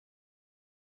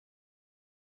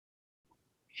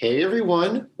Hey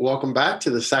everyone, welcome back to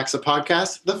the Saxa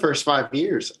podcast, The First 5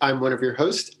 Years. I'm one of your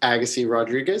hosts, Agassy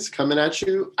Rodriguez, coming at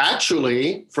you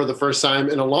actually for the first time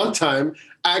in a long time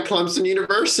at Clemson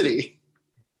University.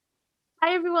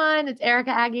 Hi everyone, it's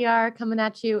Erica Aguiar coming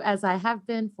at you as I have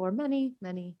been for many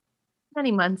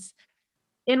months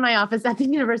in my office at the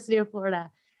University of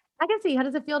Florida. Agassy, how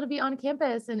does it feel to be on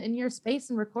campus and in your space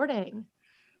and recording?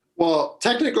 Well,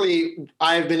 technically,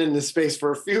 I've been in this space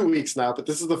for a few weeks now, but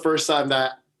this is the first time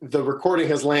that the recording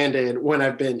has landed when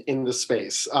I've been in the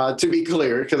space, to be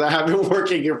clear, because I have been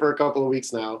working here for a couple of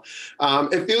weeks now.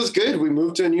 It feels good. We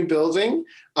moved to a new building,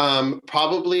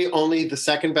 probably only the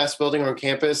second best building on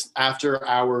campus after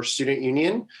our student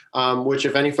union, which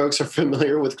if any folks are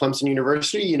familiar with Clemson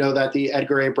University, you know that the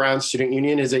Edgar A. Brown Student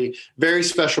Union is a very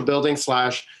special building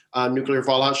 / nuclear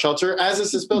fallout shelter, as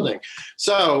is this building.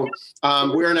 So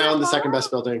we are now in the second best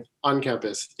building on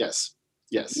campus. Yes.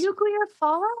 Nuclear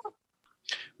fallout?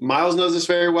 Miles knows this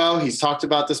very well. He's talked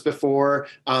about this before.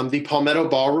 The Palmetto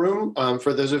Ballroom,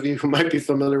 for those of you who might be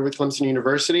familiar with Clemson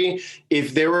University,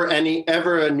 if there were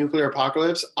ever a nuclear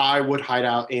apocalypse, I would hide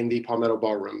out in the Palmetto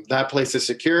Ballroom. That place is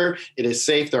secure. It is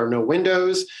safe. There are no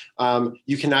windows.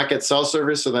 You cannot get cell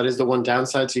service, so that is the one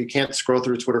downside. So you can't scroll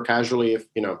through Twitter casually if,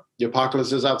 the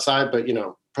apocalypse is outside, but,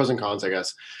 pros and cons, I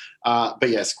guess. But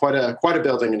yes, quite a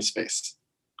building and space.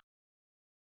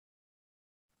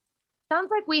 Sounds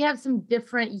like we have some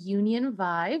different union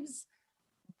vibes,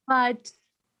 but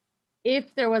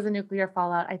if there was a nuclear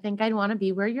fallout, I think I'd want to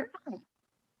be where you're at.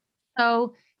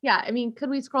 So yeah, could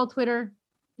we scroll Twitter?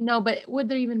 No, but would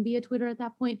there even be a Twitter at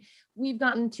that point? We've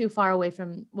gotten too far away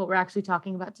from what we're actually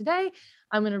talking about today.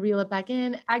 I'm going to reel it back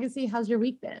in. Agassy, how's your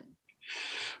week been?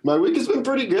 My week has been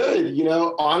pretty good.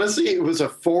 Honestly, it was a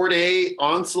 4-day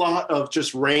onslaught of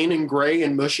just rain and gray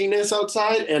and mushiness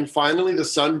outside. And finally the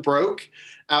sun broke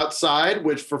outside,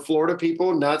 which for Florida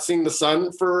people, not seeing the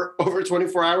sun for over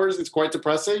 24 hours, it's quite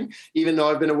depressing, even though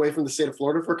I've been away from the state of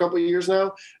Florida for a couple of years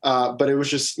now. But it was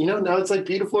just, now it's like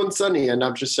beautiful and sunny and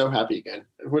I'm just so happy again.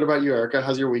 What about you, Erica?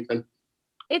 How's your week been?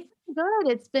 It's good.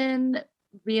 It's been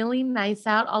really nice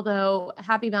out, although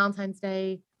happy Valentine's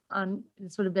Day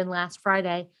this would have been last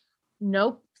Friday.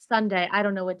 Nope, Sunday. I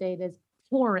don't know what day it is.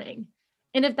 Pouring.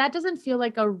 And if that doesn't feel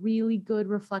like a really good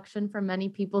reflection for many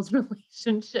people's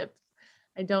relationships,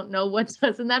 I don't know what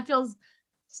does. And that feels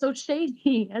so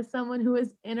shady as someone who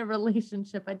is in a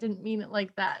relationship. I didn't mean it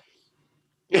like that.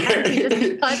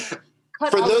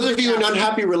 For those of you in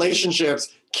unhappy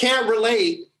relationships, can't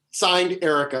relate, signed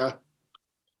Erica.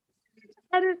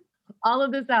 Edit all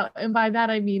of this out. And by that,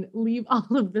 I mean, leave all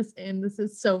of this in. This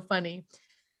is so funny.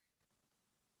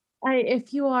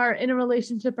 If you are in a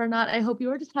relationship or not, I hope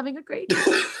you are just having a great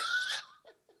day.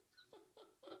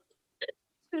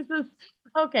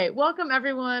 Okay, welcome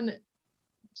everyone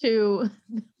to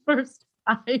the First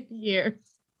 5 Years,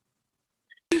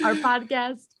 our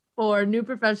podcast for new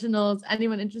professionals,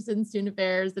 anyone interested in student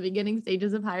affairs, the beginning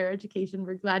stages of higher education.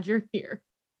 We're glad you're here.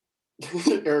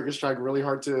 Erica's trying really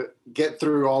hard to get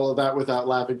through all of that without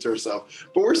laughing to herself.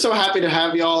 But we're so happy to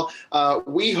have y'all.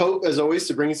 We hope, as always,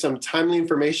 to bring you some timely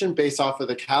information based off of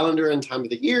the calendar and time of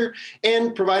the year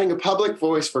and providing a public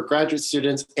voice for graduate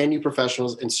students and new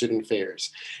professionals in student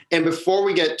affairs. And before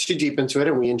we get too deep into it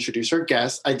and we introduce our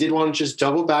guests, I did want to just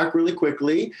double back really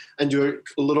quickly and do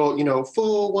a little,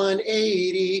 full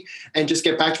 180 and just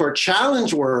get back to our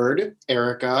challenge word.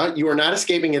 Erica, you are not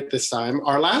escaping it this time.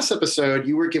 Our last episode,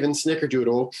 you were given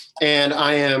Snickerdoodle, and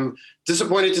I am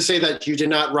disappointed to say that you did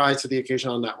not rise to the occasion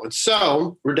on that one.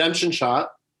 So, redemption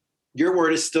shot. Your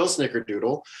word is still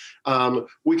Snickerdoodle.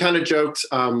 We kind of joked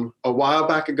a while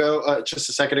back ago, just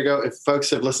a second ago, if folks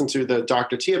have listened to the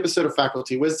Dr. T episode of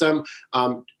Faculty Wisdom,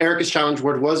 Erica's challenge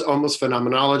word was almost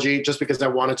phenomenology, just because I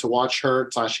wanted to watch her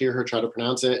 / hear her try to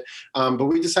pronounce it. But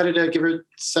we decided to give her a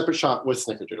separate shot with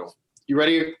Snickerdoodle. You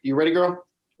ready? You ready, girl?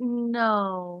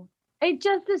 No. It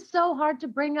just is so hard to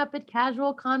bring up in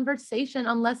casual conversation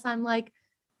unless I'm like,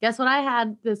 guess what I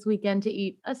had this weekend to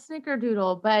eat? A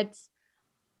Snickerdoodle. But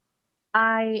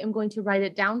I am going to write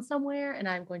it down somewhere and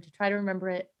I'm going to try to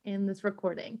remember it in this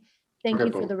recording. Thank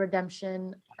you for the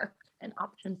redemption arc and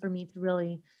option for me to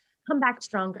really come back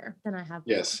stronger than I have.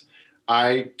 Yes.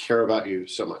 I care about you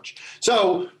so much.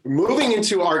 So moving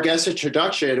into our guest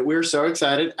introduction, we're so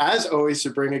excited, as always,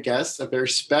 to bring a very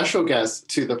special guest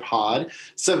to the pod.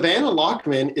 Savannah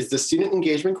Lockman is the Student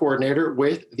Engagement Coordinator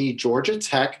with the Georgia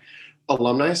Tech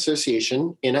Alumni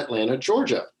Association in Atlanta,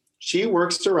 Georgia. She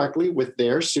works directly with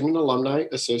their Student Alumni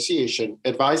Association,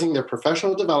 advising their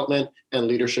professional development and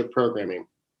leadership programming.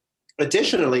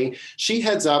 Additionally, she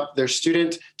heads up their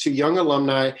student to young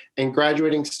alumni and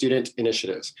graduating student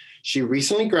initiatives. She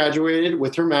recently graduated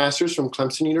with her master's from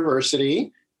Clemson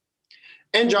University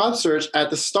and job search at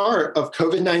the start of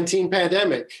COVID-19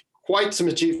 pandemic. Quite some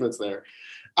achievements there.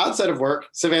 Outside of work,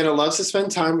 Savannah loves to spend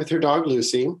time with her dog,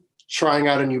 Lucy, trying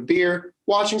out a new beer,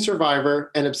 watching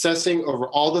Survivor, and obsessing over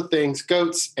all the things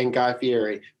goats and Guy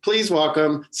Fieri. Please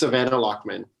welcome Savannah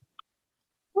Lockman.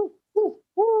 Woo, woo,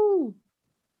 woo.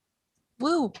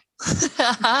 Woo.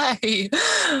 Hi.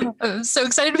 I'm so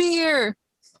excited to be here.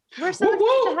 We're so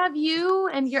excited to have you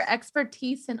and your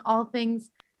expertise in all things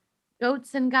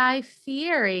goats and Guy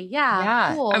Fieri.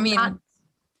 Yeah. Cool. I mean,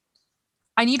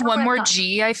 I need one more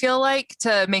G, I feel like,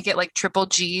 to make it like triple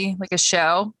G, like a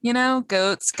show,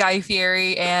 goats, Guy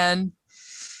Fieri, and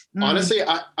honestly,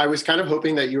 I was kind of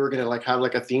hoping that you were going to like have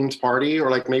like a themed party or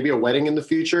like maybe a wedding in the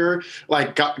future,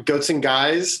 like goats and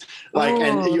guys, like,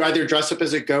 and you either dress up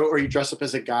as a goat or you dress up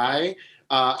as a guy.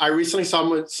 I recently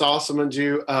saw someone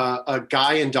do a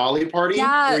Guy and Dolly party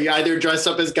where you either dress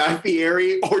up as Guy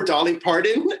Fieri or Dolly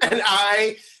Parton, and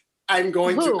I'm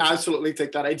going to absolutely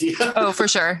take that idea. Oh, for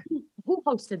sure. Who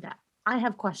hosted that? I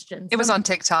have questions. It was on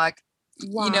TikTok.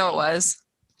 Why? It was.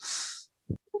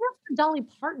 Dolly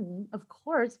Parton, of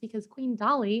course, because Queen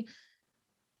Dolly.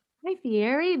 Guy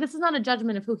Fieri, this is not a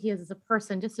judgment of who he is as a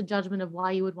person, just a judgment of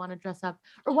why you would want to dress up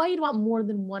or why you'd want more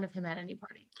than one of him at any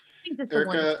party. I think that's the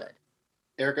one is good.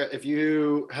 Erica, if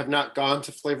you have not gone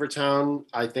to Flavortown,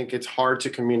 I think it's hard to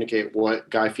communicate what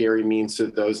Guy Fieri means to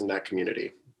those in that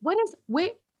community. Where is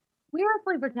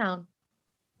Flavortown?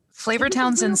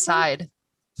 Flavortown's inside.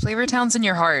 Flavortown's in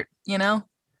your heart,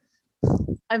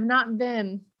 I've not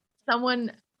been.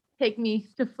 Someone take me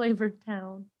to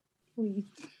Flavortown, please.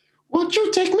 Won't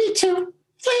you take me to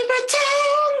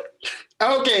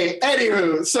Flavortown? Okay,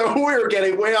 anywho, so we're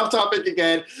getting way off topic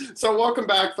again. So welcome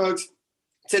back, folks.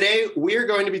 Today, we're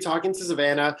going to be talking to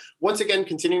Savannah, once again,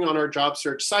 continuing on our job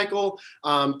search cycle,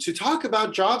 to talk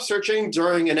about job searching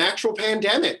during an actual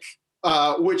pandemic,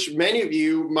 which many of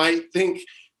you might think,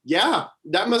 yeah,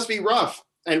 that must be rough.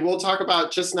 And we'll talk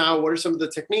about just now what are some of the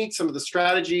techniques, some of the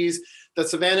strategies that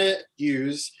Savannah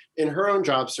used in her own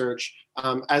job search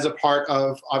as a part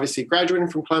of obviously graduating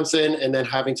from Clemson and then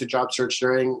having to job search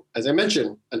during, as I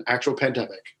mentioned, an actual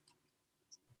pandemic.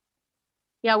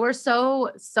 Yeah, we're so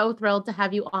thrilled to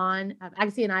have you on.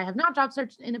 Agassy and I have not job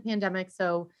searched in a pandemic,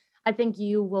 so I think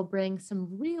you will bring some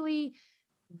really,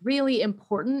 really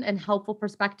important and helpful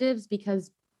perspectives because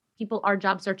people are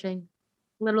job searching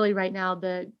literally right now.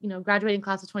 The graduating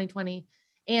class of 2020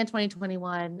 and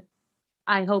 2021.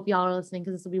 I hope y'all are listening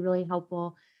because this will be really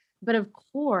helpful. But of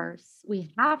course,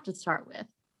 we have to start with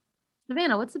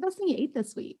Savannah. What's the best thing you ate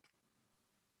this week?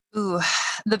 Ooh,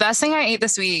 the best thing I ate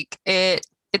this week,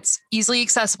 it's easily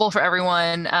accessible for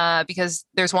everyone because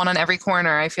there's one on every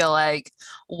corner. I feel like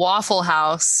Waffle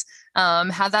House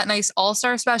had that nice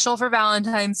all-star special for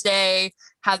Valentine's Day,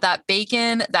 had that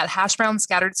bacon, that hash brown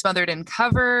scattered, smothered, and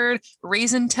covered,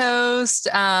 raisin toast,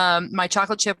 my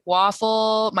chocolate chip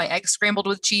waffle, my egg scrambled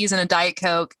with cheese, and a Diet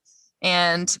Coke.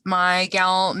 And my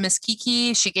gal, Miss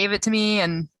Kiki, she gave it to me,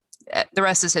 and the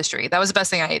rest is history. That was the best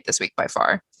thing I ate this week by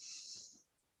far.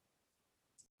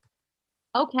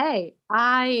 Okay.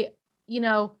 I,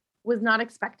 was not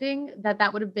expecting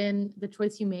that would have been the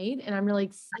choice you made. And I'm really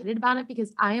excited about it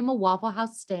because I am a Waffle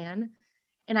House stan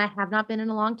and I have not been in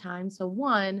a long time. So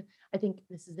one, I think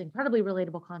this is incredibly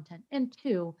relatable content. And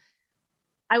two,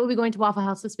 I will be going to Waffle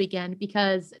House this weekend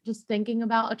because just thinking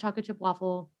about a chocolate chip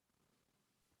waffle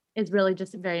is really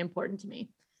just very important to me.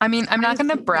 I mean, I'm not going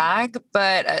to brag,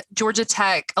 but Georgia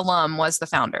Tech alum was the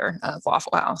founder of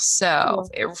Waffle House. So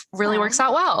it really works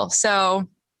out well. So,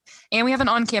 and we have an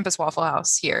on-campus Waffle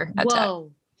House here at Tech.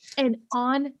 An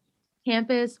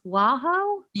on-campus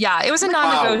Waho? Yeah, it was a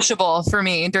non-negotiable for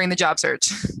me during the job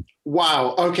search.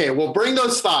 Wow. Okay. Well, bring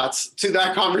those thoughts to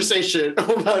that conversation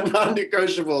about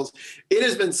non-negotiables. It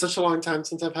has been such a long time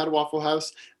since I've had a Waffle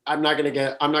House. I'm not gonna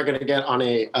get on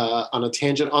a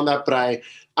tangent on that, but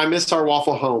I miss our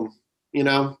waffle home.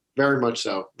 Very much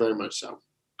so. Very much so.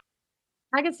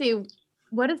 I can see.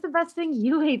 What is the best thing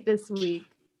you ate this week?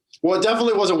 Well, it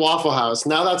definitely wasn't Waffle House.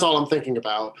 Now that's all I'm thinking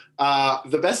about.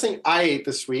 The best thing I ate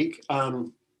this week.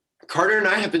 Carter and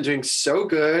I have been doing so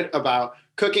good about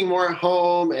cooking more at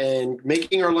home and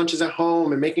making our lunches at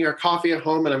home and making our coffee at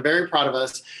home. And I'm very proud of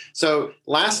us. So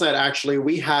last night, actually,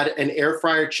 we had an air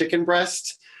fryer chicken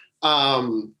breast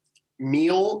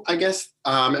meal, I guess.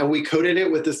 And we coated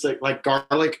it with this like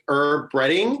garlic herb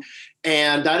breading.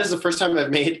 And that is the first time I've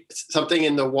made something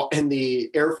in the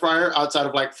air fryer outside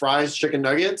of like fries, chicken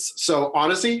nuggets. So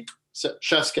honestly,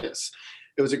 chef's kiss.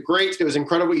 It was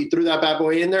incredible. You threw that bad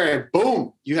boy in there and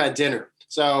boom, you had dinner.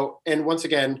 So, and once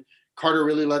again, Carter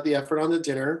really led the effort on the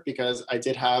dinner because I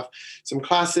did have some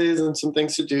classes and some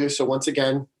things to do. So once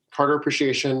again, Carter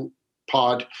Appreciation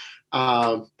Pod.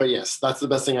 But yes, that's the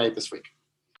best thing I ate this week.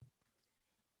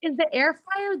 Is the air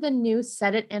fryer the new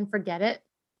set it and forget it?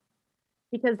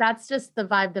 Because that's just the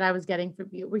vibe that I was getting from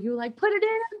you, where you were like, put it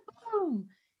in, boom.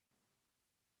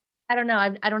 I don't know.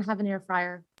 I don't have an air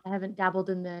fryer. I haven't dabbled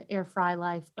in the air fry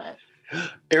life, but.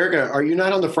 Erica, are you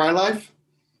not on the fry life?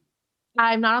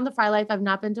 I'm not on the fry life. I've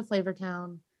not been to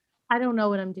Flavortown. I don't know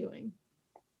what I'm doing.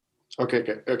 Okay,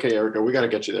 Erica, we got to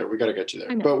get you there.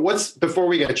 But before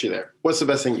we get you there, what's the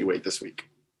best thing you ate this week?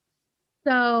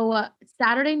 So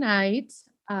Saturday night,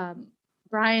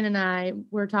 Brian and I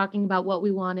were talking about what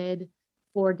we wanted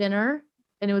for dinner,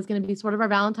 and it was going to be sort of our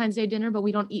Valentine's Day dinner, but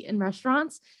we don't eat in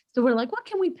restaurants. So we're like, what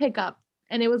can we pick up?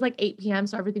 And it was like 8 p.m.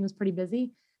 So everything was pretty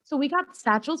busy. So we got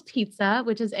Satchel's Pizza,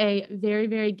 which is a very,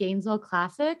 very Gainesville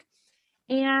classic,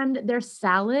 and their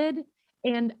salad.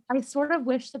 And I sort of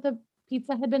wish that the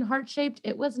pizza had been heart-shaped.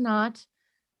 It was not,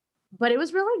 but it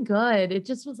was really good. It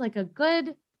just was like a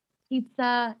good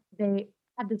pizza. They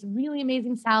had this really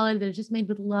amazing salad that is just made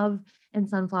with love and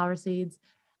sunflower seeds.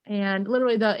 And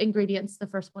literally the ingredients, the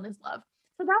first one is love.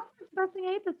 So that was the best thing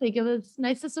I ate this week. It was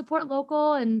nice to support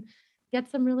local and get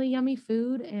some really yummy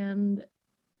food, and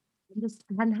just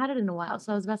hadn't had it in a while.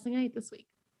 So it was the best thing I ate this week.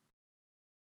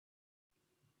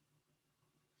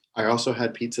 I also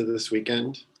had pizza this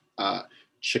weekend,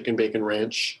 chicken bacon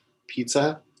ranch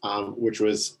pizza, which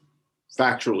was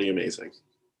factually amazing.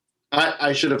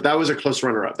 That was a close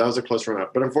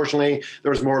runner-up. But unfortunately,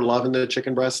 there was more love in the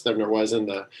chicken breast than there was in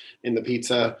the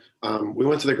pizza. We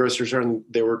went to the grocery store and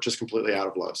they were just completely out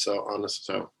of love.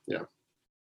 So yeah.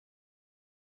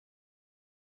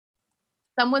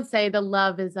 Some would say the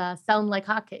love is selling like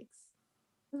hotcakes.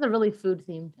 This is a really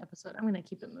food-themed episode. I'm going to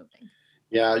keep it moving.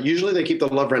 Yeah, usually they keep the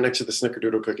love right next to the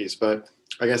snickerdoodle cookies, but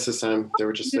I guess this time they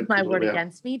were just use my word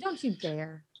against me. Don't you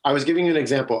dare. I was giving you an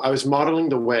example. I was modeling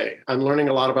the way. I'm learning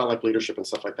a lot about like leadership and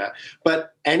stuff like that.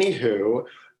 But anywho,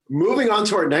 moving on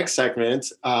to our next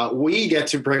segment, we get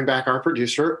to bring back our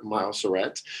producer, Miles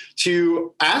Surratt,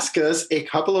 to ask us a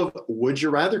couple of would you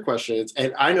rather questions.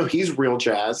 And I know he's real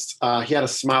jazzed. He had a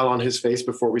smile on his face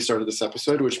before we started this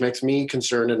episode, which makes me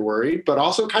concerned and worried, but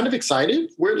also kind of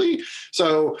excited, weirdly.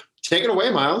 So take it away,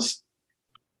 Miles.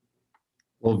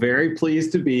 Well, very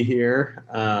pleased to be here.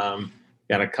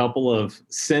 Got a couple of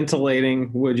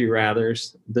scintillating would you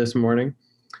rathers this morning.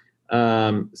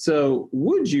 So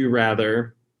would you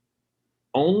rather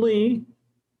only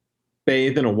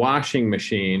bathe in a washing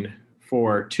machine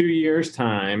for 2 years'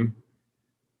 time,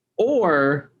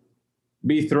 or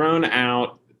be thrown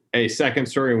out a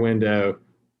second-story window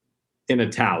in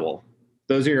a towel?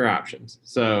 Those are your options.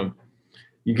 So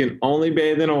you can only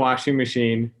bathe in a washing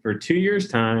machine for 2 years'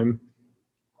 time,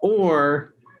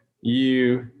 or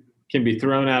you can be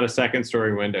thrown out a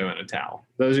second-story window in a towel.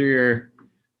 Those are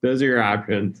your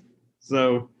options.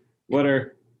 So what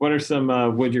are some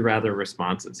would you rather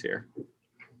responses here?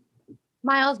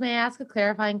 Miles, may I ask a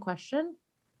clarifying question?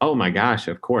 Oh my gosh,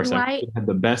 of course. I had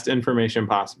the best information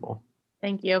possible.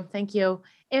 Thank you.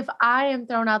 If I am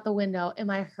thrown out the window, am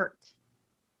I hurt?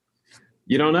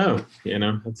 You don't know.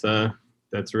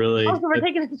 That's really. Oh, so we're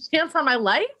taking a chance on my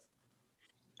life?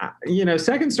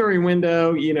 Second story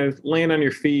window, laying on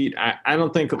your feet. I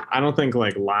don't think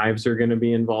like lives are going to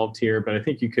be involved here, but I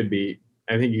think you could be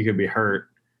hurt.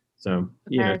 So,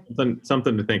 Okay.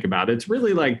 Something to think about. It's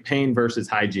really like pain versus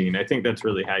hygiene. I think that's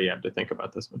really how you have to think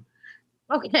about this one.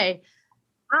 Okay.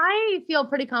 I feel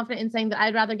pretty confident in saying that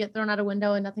I'd rather get thrown out a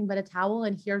window in nothing but a towel.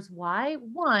 And here's why.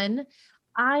 One,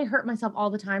 I hurt myself all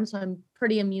the time, so I'm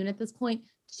pretty immune at this point.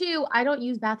 Two, I don't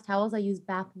use bath towels. I use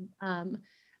bath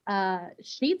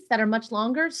sheets that are much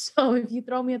longer. So if you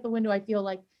throw me at the window, I feel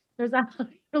like there's a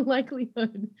higher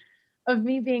likelihood of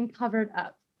me being covered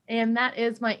up. And that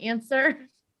is my answer.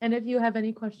 And if you have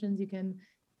any questions, you can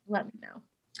let me know.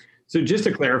 So just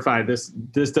to clarify,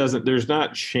 there's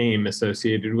not shame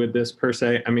associated with this per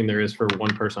se. I mean, there is for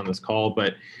one person on this call,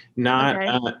 but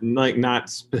not not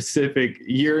specific.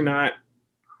 You're not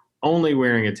only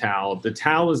wearing a towel. The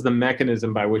towel is the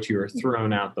mechanism by which you are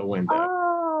thrown out the window.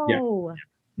 Oh. Yeah.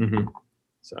 Mm-hmm.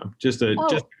 So just to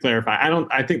clarify,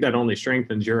 I think that only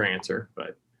strengthens your answer,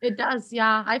 but it does.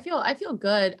 Yeah. I feel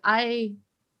good. I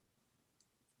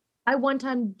one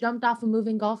time jumped off a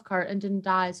moving golf cart and didn't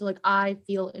die. So I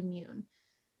feel immune.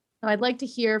 So I'd like to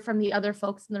hear from the other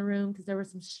folks in the room, because there were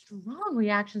some strong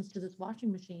reactions to this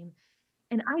washing machine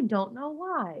and I don't know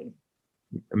why.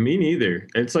 Me neither.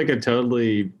 It's like a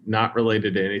totally not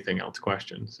related to anything else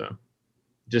question. So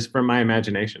just from my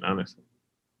imagination, honestly.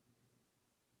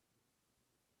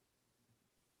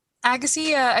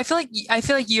 Agassy, I feel like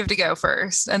you have to go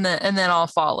first, and then I'll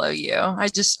follow you. I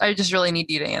just really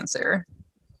need you to answer.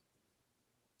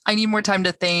 I need more time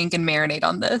to think and marinate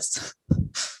on this.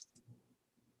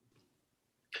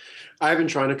 I've been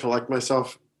trying to collect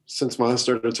myself since Miles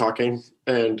started talking,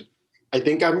 and I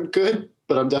think I'm good,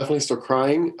 but I'm definitely still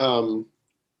crying.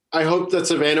 I hope that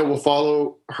Savannah will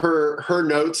follow her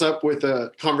notes up with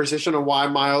a conversation on why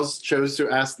Miles chose to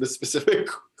ask the specific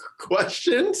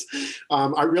questions.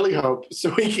 I really hope,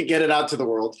 so we can get it out to the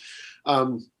world.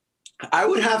 I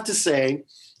would have to say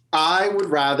I would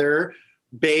rather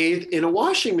bathe in a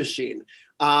washing machine.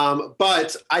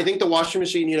 But I think the washing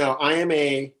machine, I am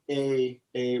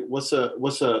what's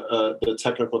the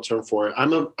technical term for it?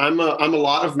 I'm a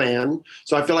lot of man.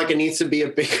 So I feel like it needs to be a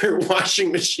bigger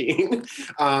washing machine.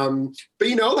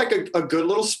 But like a good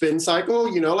little spin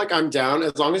cycle, like I'm down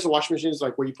as long as the washing machine is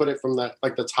like where you put it from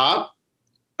the top.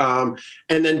 And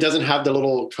then doesn't have the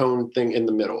little cone thing in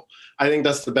the middle. I think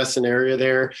that's the best scenario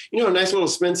there. A nice little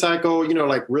spin cycle,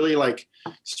 like really like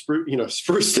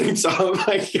spruce things up,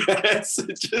 I guess.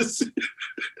 Just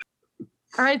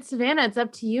All right, Savannah, it's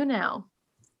up to you now.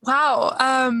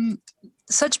 Wow.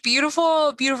 Such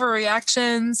beautiful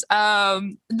reactions.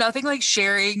 Nothing like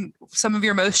sharing some of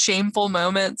your most shameful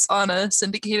moments on a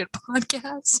syndicated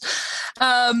podcast.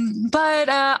 But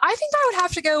I think I would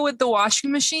have to go with the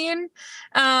washing machine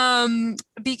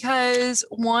because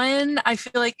one, I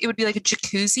feel like it would be like a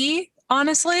jacuzzi,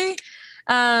 honestly.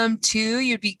 Two,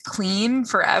 you'd be clean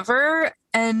forever.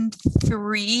 And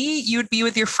three, you'd be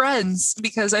with your friends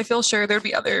because I feel sure there'd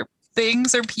be other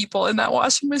things or people in that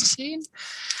washing machine.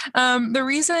 The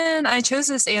reason I chose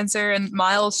this answer and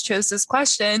Miles chose this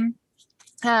question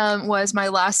was my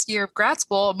last year of grad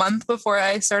school, a month before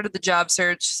I started the job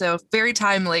search. So very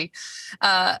timely.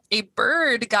 A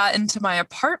bird got into my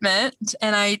apartment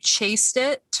and I chased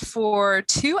it for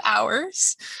 2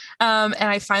 hours. And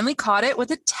I finally caught it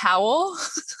with a towel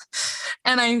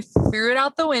and I threw it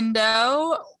out the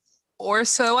window, or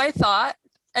so I thought.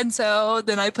 And so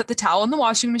then I put the towel in the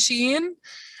washing machine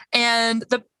and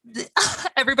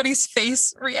everybody's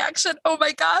face reaction. Oh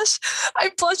my gosh,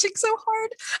 I'm blushing so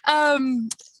hard.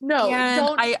 No,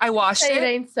 don't I washed say it. It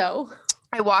ain't so.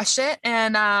 I washed it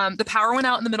and the power went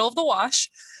out in the middle of the wash.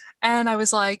 And I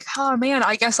was like, oh man,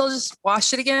 I guess I'll just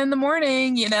wash it again in the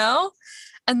morning,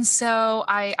 And so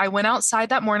I went outside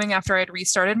that morning after I'd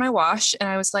restarted my wash and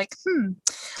I was like,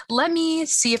 let me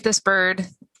see if this bird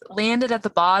landed at the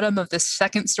bottom of this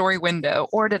second-story window,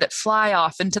 or did it fly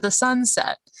off into the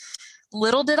sunset?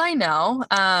 Little did I know,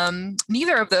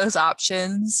 neither of those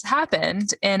options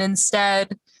happened. And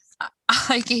instead,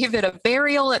 I gave it a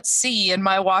burial at sea in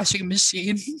my washing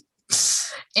machine.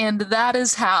 And that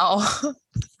is how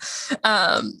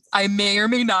I may or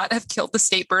may not have killed the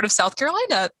state bird of South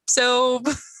Carolina. So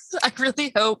I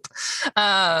really hope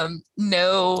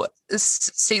no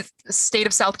state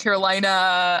of South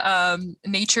Carolina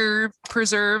nature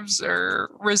preserves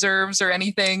or reserves or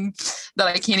anything that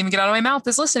I can't even get out of my mouth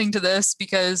is listening to this,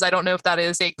 because I don't know if that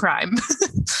is a crime.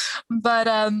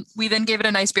 But we then gave it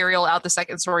a nice burial out the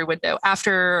second-story window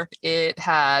after it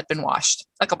had been washed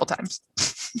a couple times.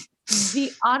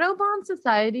 The Audubon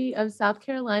Society of South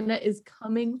Carolina is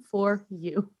coming for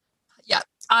you. Yeah,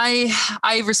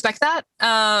 I respect that.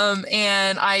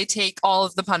 And I take all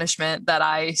of the punishment that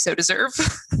I so deserve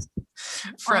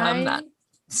from that.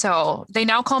 So they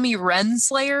now call me Wren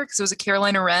Slayer because it was a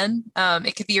Carolina Wren.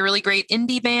 It could be a really great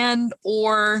indie band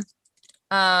or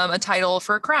a title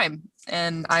for a crime.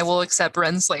 And I will accept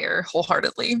Wren Slayer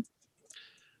wholeheartedly.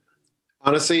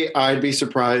 Honestly, I'd be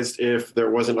surprised if there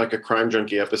wasn't like a Crime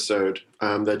Junkie episode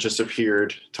that just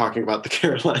appeared talking about the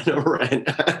Carolina Wren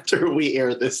after we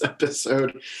aired this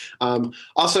episode.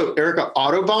 Also, Erica,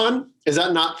 Audubon, is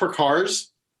that not for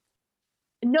cars?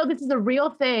 No, this is a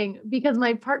real thing because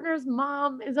my partner's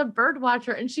mom is a bird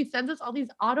watcher and she sends us all these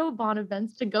Audubon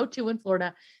events to go to in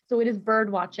Florida. So it is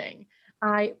bird watching.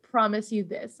 I promise you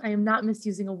this. I am not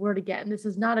misusing a word again. This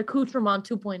is not accoutrement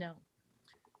 2.0.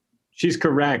 She's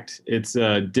correct. It's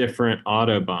a different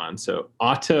Autobahn. So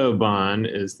Autobahn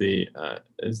is the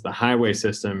highway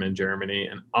system in Germany,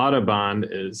 and Autobahn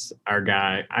is our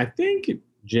guy. I think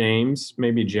James,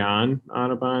 maybe John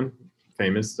Autobahn,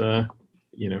 famous,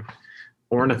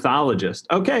 ornithologist.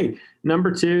 Okay,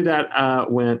 number 2,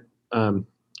 that went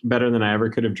better than I ever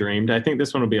could have dreamed. I think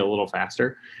this one will be a little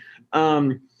faster.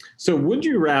 So, would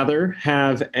you rather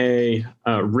have a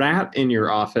rat in your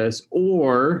office,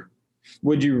 or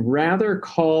would you rather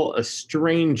call a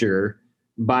stranger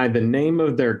by the name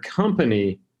of their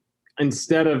company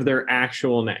instead of their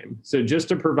actual name. So just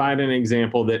to provide an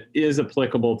example that is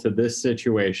applicable to this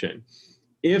situation,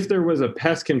 if there was a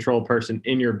pest control person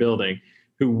in your building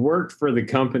who worked for the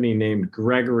company named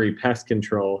Gregory Pest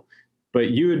Control, but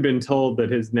you had been told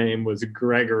that his name was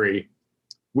Gregory,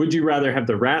 would you rather have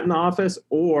the rat in the office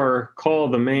or call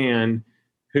the man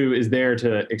who is there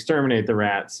to exterminate the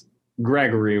rats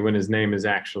Gregory when his name is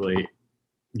actually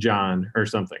John or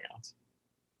something else?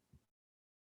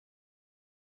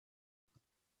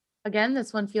 Again,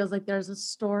 this one feels like there's a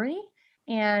story,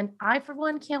 and I, for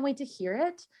one, can't wait to hear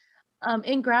it.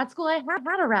 In grad school, I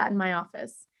had a rat in my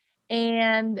office.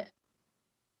 And,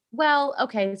 well,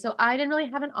 okay, so I didn't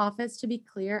really have an office, to be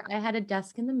clear. I had a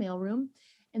desk in the mailroom,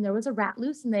 and there was a rat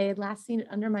loose, and they had last seen it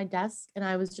under my desk, and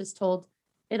I was just told,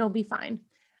 it'll be fine.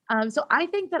 So I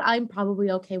think that I'm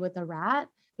probably okay with a rat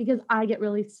because I get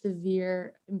really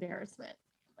severe embarrassment.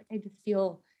 Like I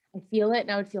feel it,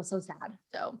 and I would feel so sad.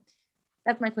 So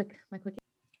that's my quick.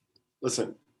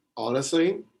 Listen,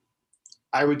 honestly,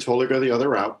 I would totally go the other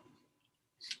route.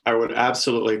 I would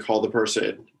absolutely call the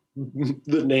person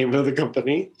the name of the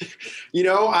company.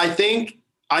 I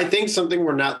think something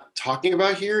we're not talking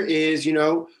about here is,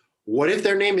 what if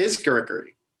their name is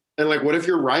Gregory? And like, what if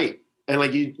you're right? And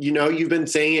like, you've been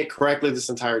saying it correctly this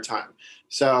entire time.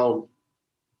 So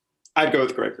I'd go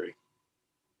with Gregory.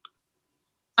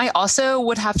 I also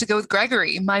would have to go with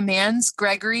Gregory. My man's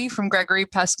Gregory from Gregory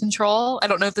Pest Control. I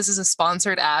don't know if this is a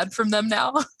sponsored ad from them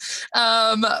now.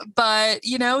 But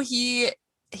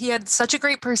he had such a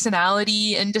great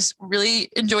personality and just really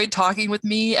enjoyed talking with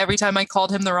me every time I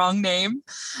called him the wrong name.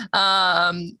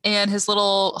 And his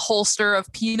little holster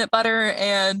of peanut butter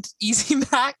and Easy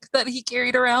Mac that he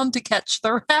carried around to catch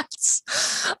the rats.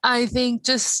 I think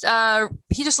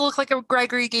he just looked like a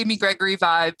Gregory, gave me Gregory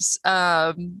vibes.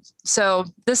 So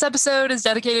this episode is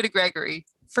dedicated to Gregory.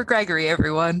 For Gregory,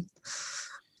 everyone.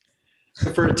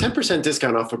 For a 10%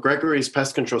 discount off of Gregory's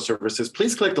Pest Control Services,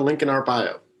 please click the link in our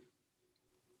bio.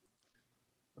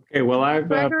 Okay, well, I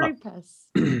brought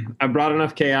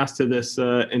enough chaos to this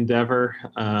endeavor.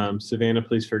 Savannah,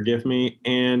 please forgive me,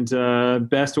 and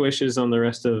best wishes on the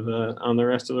rest of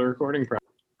the recording process.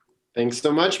 Thanks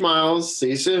so much, Miles.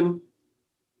 See you soon.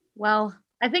 Well,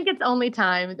 I think it's only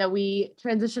time that we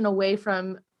transition away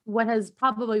from what has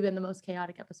probably been the most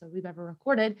chaotic episode we've ever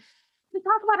recorded to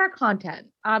talk about our content.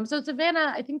 So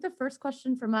Savannah, I think the first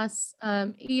question from us,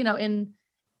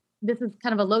 this is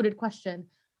kind of a loaded question.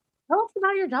 Tell us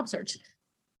about your job search.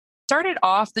 Started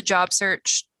off the job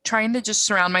search trying to just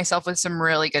surround myself with some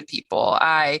really good people.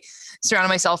 I surrounded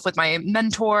myself with my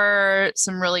mentor,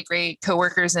 some really great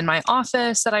coworkers in my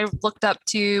office that I looked up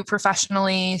to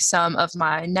professionally, some of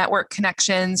my network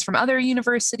connections from other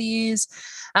universities,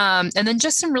 and then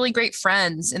just some really great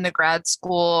friends in the grad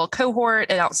school cohort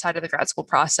and outside of the grad school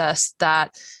process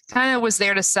that kind of was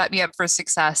there to set me up for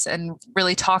success and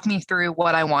really talk me through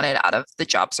what I wanted out of the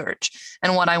job search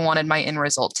and what I wanted my end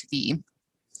result to be.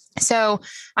 So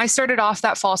I started off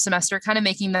that fall semester kind of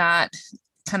making that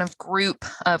kind of group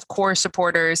of core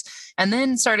supporters, and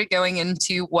then started going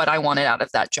into what I wanted out of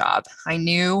that job. I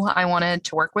knew I wanted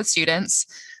to work with students.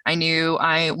 I knew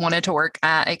I wanted to work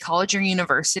at a college or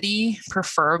university,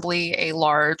 preferably a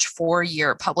large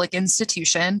 4-year public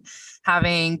institution,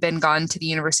 having been gone to the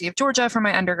University of Georgia for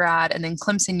my undergrad and then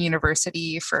Clemson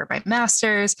University for my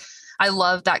master's. I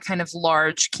love that kind of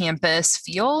large campus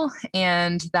feel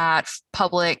and that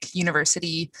public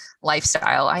university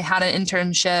lifestyle. I had an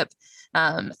internship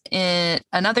in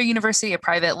another university, a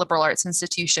private liberal arts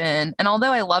institution. And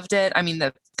although I loved it, I mean,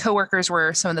 the coworkers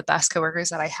were some of the best coworkers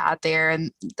that I had there,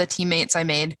 and the teammates I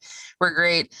made were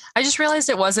great. I just realized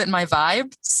it wasn't my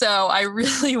vibe. So I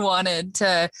really wanted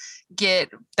to get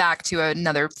back to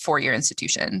another 4-year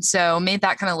institution. So made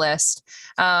that kind of list.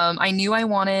 I knew I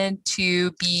wanted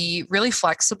to be really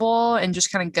flexible and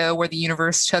just kind of go where the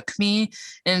universe took me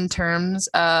in terms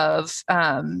of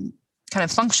kind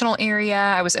of functional area.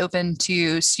 I was open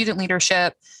to student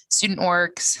leadership, student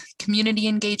orgs, community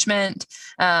engagement,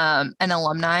 and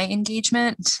alumni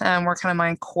engagement were kind of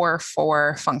my core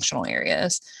 4 functional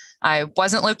areas. I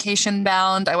wasn't location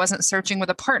bound. I wasn't searching with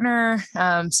a partner.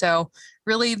 So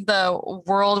really the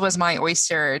world was my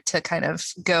oyster to kind of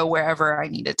go wherever I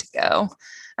needed to go.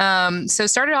 So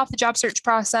started off the job search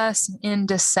process in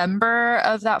December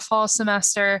of that fall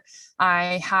semester.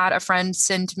 I had a friend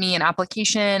send me an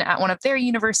application at one of their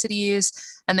universities,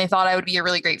 and they thought I would be a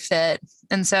really great fit.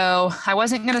 And so I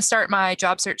wasn't going to start my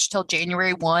job search till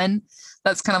January 1.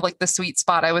 That's kind of like the sweet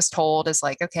spot I was told is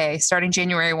like, okay, starting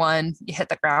January 1, you hit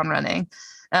the ground running.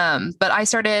 But I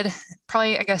started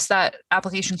probably, I guess that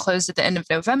application closed at the end of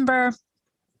November.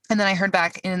 And then I heard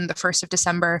back in the 1st of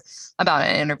December about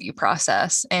an interview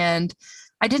process. And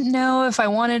I didn't know if I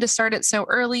wanted to start it so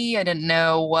early. I didn't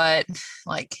know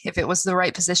if it was the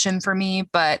right position for me,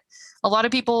 but a lot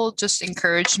of people just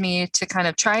encouraged me to kind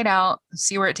of try it out,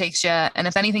 see where it takes you. And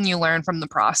if anything, you learn from the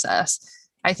process.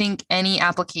 I think any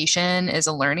application is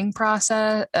a learning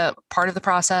process, part of the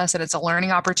process, and it's a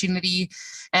learning opportunity.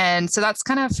 And so that's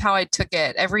kind of how I took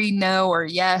it. Every no or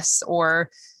yes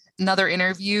or another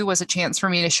interview was a chance for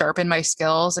me to sharpen my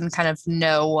skills and kind of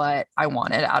know what I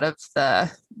wanted out of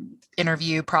the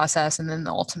interview process and then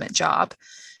the ultimate job.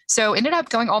 So ended up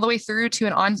going all the way through to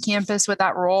an on-campus with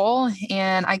that role.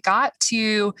 And I got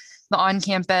to the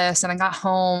on-campus and I got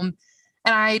home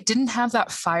and I didn't have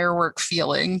that firework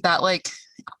feeling, that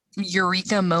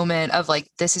eureka moment of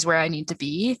this is where I need to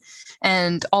be.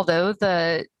 And although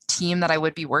the team that I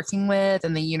would be working with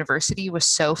and the university was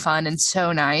so fun and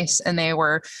so nice, and they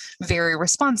were very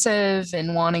responsive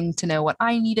and wanting to know what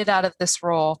I needed out of this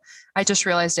role, I just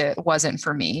realized it wasn't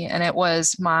for me. And it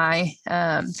was my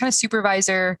kind of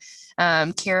supervisor,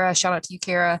 Kara, shout out to you,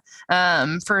 Kara,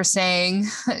 for saying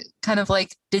kind of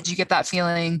did you get that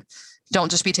feeling?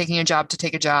 Don't just be taking a job to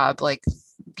take a job,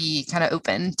 be kind of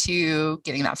open to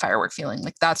getting that firework feeling.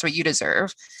 That's what you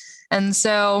deserve. And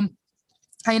so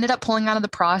I ended up pulling out of the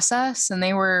process, and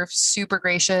they were super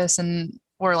gracious and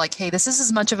were like, hey, this is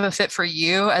as much of a fit for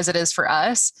you as it is for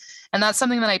us. And that's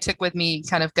something that I took with me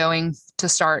kind of going to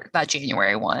start that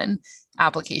January 1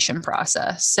 application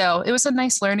process. So it was a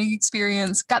nice learning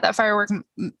experience. Got that firework,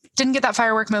 didn't get that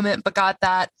firework moment, but got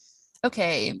that,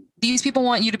 okay, these people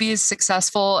want you to be as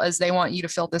successful as they want you to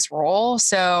fill this role.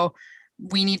 So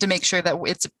we need to make sure that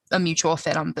it's a mutual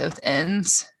fit on both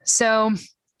ends. So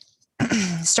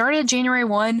started January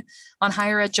 1 on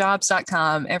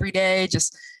higheredjobs.com every day,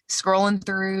 just scrolling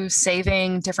through,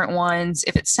 saving different ones.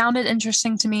 If it sounded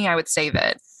interesting to me, I would save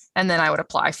it and then I would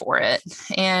apply for it.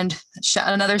 And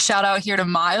another shout out here to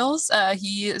Miles.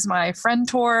 He is my friend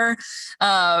tour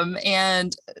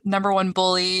and number one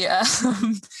bully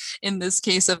in this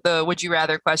case of the would you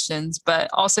rather questions, but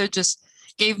also just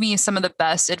gave me some of the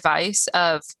best advice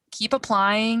of keep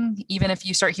applying, even if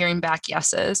you start hearing back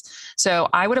yeses. So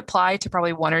I would apply to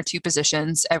probably 1 or 2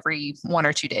 positions every 1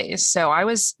 or 2 days. So I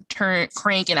was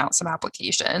cranking out some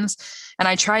applications, and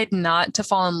I tried not to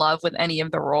fall in love with any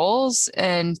of the roles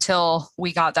until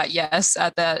we got that yes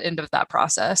at the end of that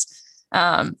process.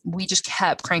 We just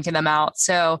kept cranking them out.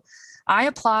 So I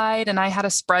applied and I had a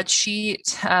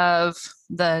spreadsheet of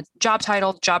the job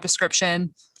title, job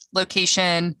description,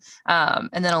 location,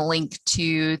 and then a link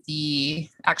to the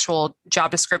actual job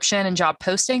description and job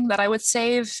posting that I would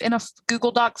save in a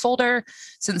Google Doc folder,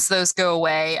 since those go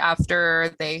away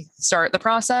after they start the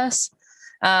process.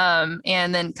 And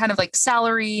then kind of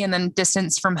salary and then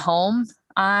distance from home.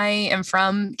 I am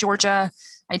from Georgia.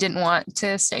 I didn't want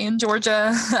to stay in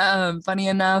Georgia, funny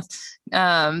enough.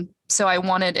 So I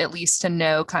wanted at least to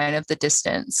know kind of the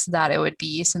distance that it would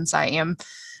be, since I am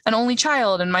an only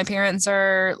child and my parents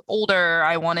are older.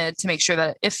 I wanted to make sure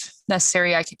that if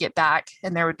necessary, I could get back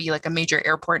and there would be a major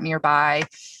airport nearby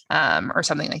or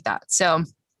something like that. So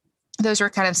those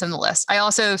were kind of some of the lists. I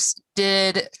also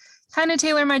did kind of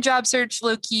tailor my job search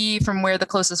low key from where the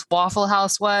closest Waffle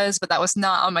House was, but that was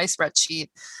not on my spreadsheet.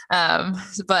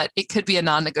 But it could be a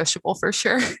non-negotiable for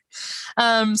sure.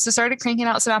 So started cranking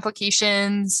out some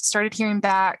applications, started hearing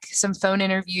back some phone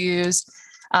interviews.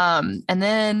 And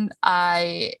then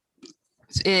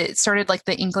it started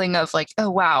the inkling of oh,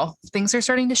 wow, things are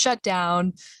starting to shut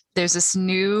down. There's this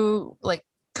new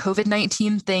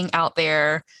COVID-19 thing out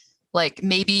there.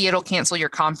 Maybe it'll cancel your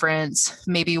conference.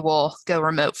 Maybe we'll go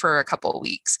remote for a couple of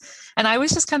weeks. And I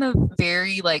was just kind of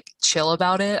very chill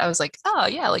about it. I was oh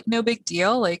yeah, no big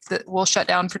deal. We'll shut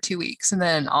down for 2 weeks and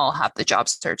then I'll have the job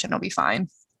search and it'll be fine.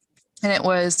 And it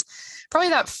was probably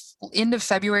that end of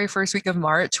February, first week of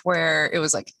March, where it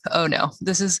was oh no,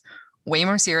 this is way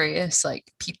more serious.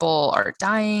 People are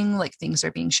dying, things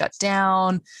are being shut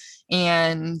down.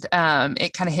 And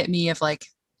it kind of hit me of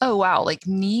oh wow,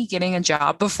 me getting a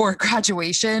job before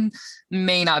graduation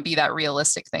may not be that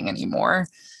realistic thing anymore.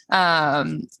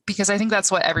 Because I think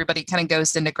that's what everybody kind of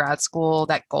goes into grad school,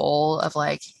 that goal of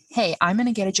hey, I'm going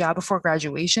to get a job before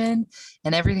graduation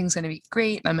and everything's going to be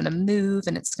great. I'm going to move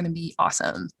and it's going to be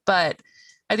awesome. But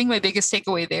I think my biggest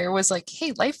takeaway there was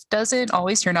hey, life doesn't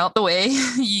always turn out the way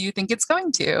you think it's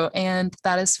going to, and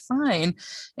that is fine.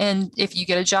 And if you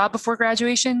get a job before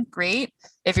graduation, great.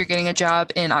 If you're getting a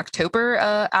job in October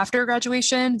after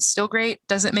graduation, still great.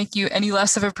 Doesn't make you any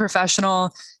less of a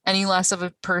professional, any less of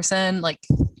a person.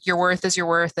 Your worth is your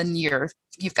worth and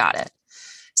you've got it.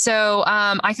 So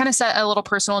I kind of set a little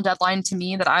personal deadline to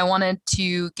me that I wanted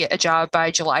to get a job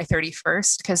by July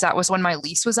 31st, because that was when my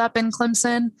lease was up in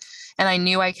Clemson. And I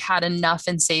knew I had enough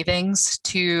in savings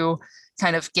to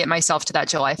kind of get myself to that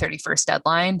July 31st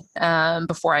deadline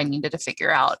before I needed to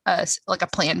figure out like a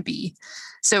plan B.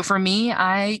 So for me,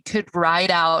 I could ride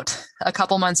out a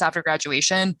couple months after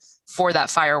graduation for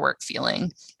that firework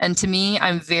feeling. And to me,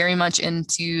 I'm very much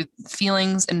into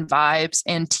feelings and vibes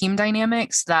and team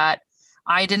dynamics that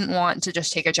I didn't want to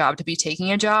just take a job to be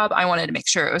taking a job. I wanted to make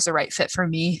sure it was the right fit for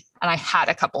me. And I had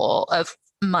a couple of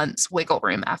months wiggle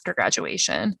room after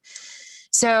graduation.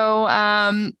 So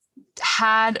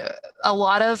had a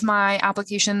lot of my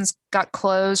applications got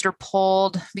closed or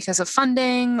pulled because of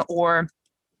funding, or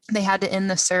they had to end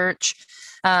the search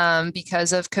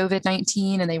because of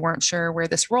COVID-19 and they weren't sure where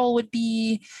this role would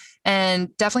be.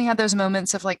 And definitely had those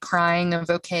moments of like crying of,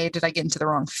 okay, did I get into the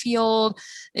wrong field?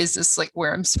 Is this like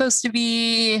where I'm supposed to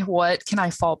be? What can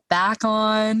I fall back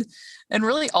on? And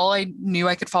really all I knew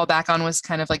I could fall back on was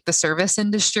kind of like the service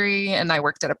industry. And I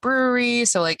worked at a brewery.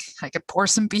 So like I could pour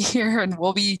some beer and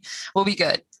we'll be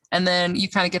good. And then you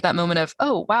kind of get that moment of,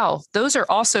 oh, wow, those are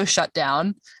also shut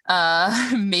down.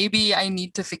 Maybe I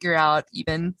need to figure out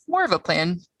even more of a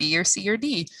plan B or C or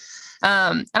D.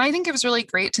 And I think it was really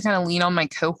great to kind of lean on my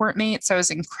cohort mates. I was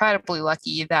incredibly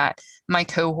lucky that my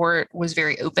cohort was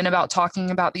very open about talking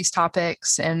about these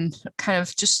topics and kind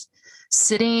of just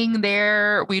sitting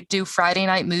there. We'd do Friday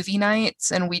night movie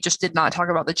nights and we just did not talk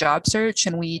about the job search.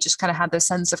 And we just kind of had this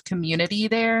sense of community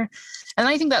there. And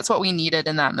I think that's what we needed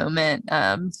in that moment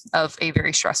of a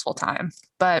very stressful time.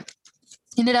 But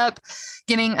ended up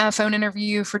getting a phone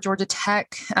interview for Georgia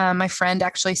Tech. My friend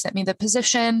actually sent me the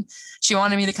position. She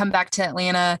wanted me to come back to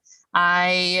Atlanta.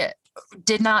 I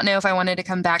did not know if I wanted to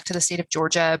come back to the state of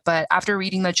Georgia, but after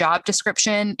reading the job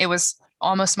description, it was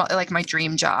almost like my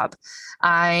dream job.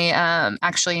 I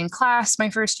actually in class my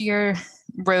first year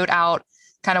wrote out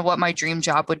kind of what my dream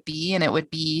job would be. And it would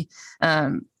be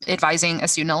advising a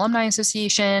student alumni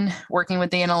association, working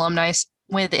within an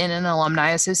alumni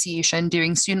association,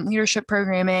 doing student leadership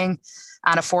programming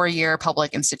at a 4-year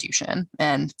public institution.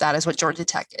 And that is what Georgia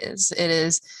Tech is. It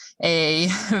is a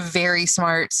very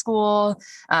smart school,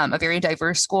 a very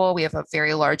diverse school. We have a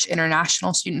very large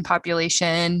international student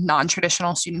population,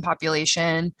 non-traditional student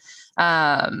population,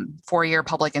 4-year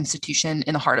public institution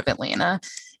in the heart of Atlanta.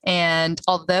 And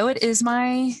although it is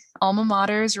my alma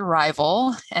mater's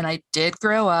rival, and I did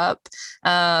grow up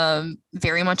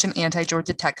very much an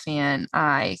anti-Georgia Tech fan,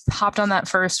 I hopped on that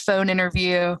first phone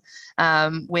interview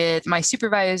with my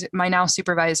now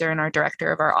supervisor and our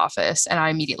director of our office, and I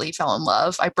immediately fell in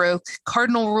love. I broke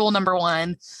cardinal rule number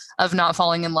 1 of not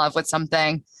falling in love with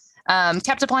something.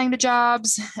 Kept applying to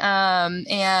jobs,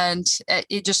 and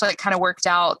it just like kind of worked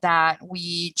out that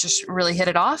we just really hit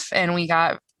it off and we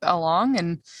got along,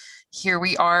 and here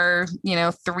we are,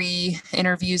 3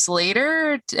 interviews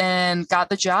later and got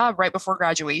the job right before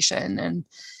graduation. And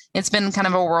it's been kind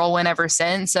of a whirlwind ever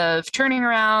since of turning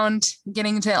around,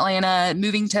 getting to Atlanta,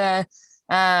 moving to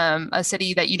a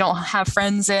city that you don't have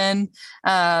friends in,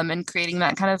 and creating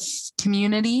that kind of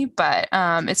community. But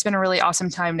it's been a really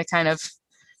awesome time to kind of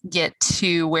get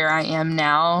to where I am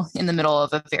now in the middle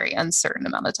of a very uncertain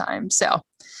amount of time. So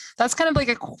that's kind of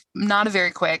like not a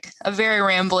very quick, a very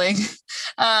rambling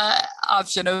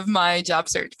option of my job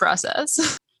search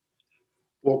process.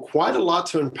 Well, quite a lot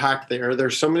to unpack there.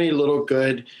 There's so many little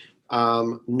good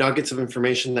nuggets of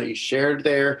information that you shared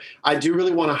there. I do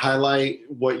really want to highlight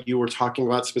what you were talking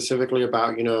about specifically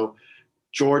about,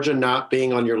 Georgia not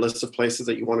being on your list of places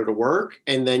that you wanted to work.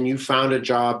 And then you found a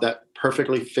job that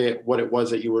perfectly fit what it was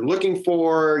that you were looking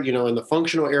for, in the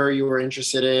functional area you were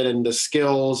interested in and the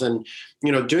skills and,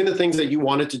 doing the things that you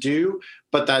wanted to do,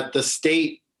 but that the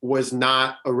state was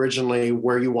not originally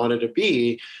where you wanted to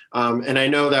be. And I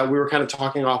know that we were kind of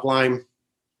talking offline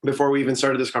before we even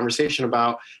started this conversation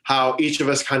about how each of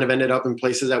us kind of ended up in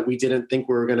places that we didn't think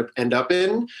we were going to end up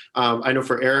in. I know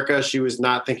for Erica, she was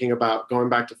not thinking about going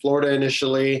back to Florida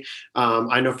initially.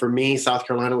 I know for me, South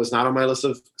Carolina was not on my list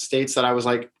of states that I was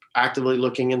like actively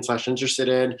looking in / interested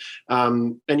in.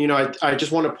 I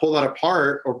just want to pull that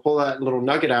apart or pull that little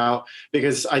nugget out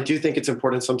because I do think it's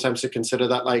important sometimes to consider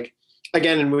that, like,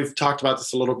 again, and we've talked about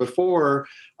this a little before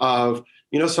of,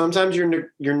 sometimes your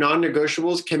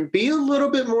non-negotiables can be a little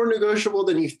bit more negotiable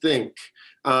than you think.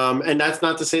 And that's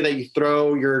not to say that you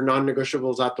throw your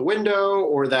non-negotiables out the window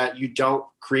or that you don't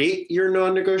create your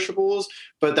non-negotiables,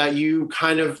 but that you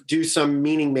kind of do some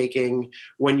meaning making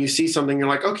when you see something. You're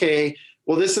like, okay,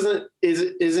 well, this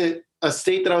isn't a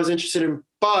state that I was interested in,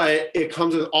 but it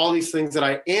comes with all these things that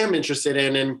I am interested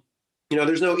in. And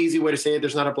there's no easy way to say it.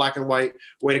 There's not a black and white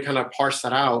way to kind of parse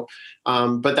that out.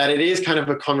 But that it is kind of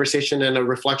a conversation and a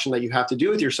reflection that you have to do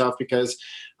with yourself because,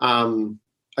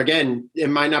 again, it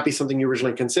might not be something you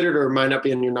originally considered, or it might not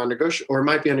be on your non-negotiable, or it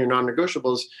might be on your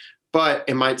non-negotiables, but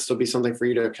it might still be something for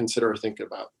you to consider or think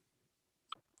about.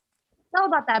 It's all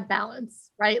about that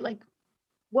balance, right? Like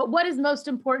what is most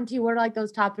important to you? What are like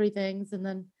those top 3 things? And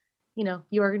then,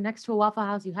 you are next to a Waffle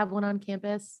House, you have one on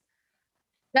campus.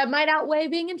 That might outweigh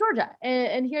being in Georgia.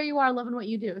 And here you are loving what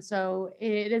you do. So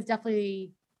it is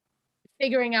definitely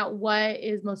figuring out what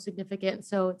is most significant.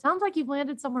 So it sounds like you've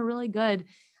landed somewhere really good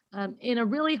in a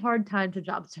really hard time to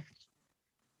job search.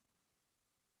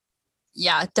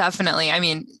 Yeah, definitely. I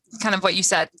mean, kind of what you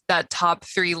said, that top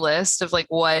 3 list of like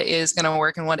what is going to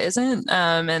work and what isn't.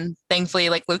 And thankfully,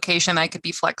 like location, I could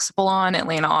be flexible on.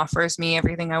 Atlanta offers me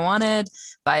everything I wanted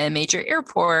by a major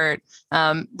airport,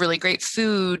 really great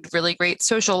food, really great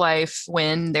social life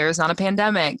when there's not a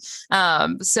pandemic.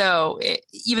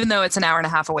 Even though it's an hour and a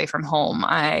half away from home,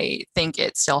 I think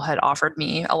it still had offered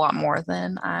me a lot more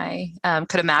than I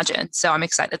could imagine. So I'm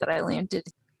excited that I landed.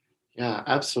 Yeah,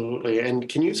 absolutely. And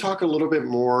can you talk a little bit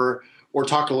more or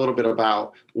talk a little bit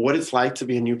about what it's like to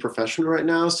be a new professional right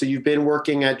now? So you've been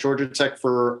working at Georgia Tech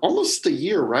for almost a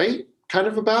year, right? Kind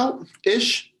of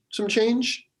about-ish, some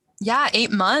change? Yeah,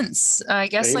 8 months. I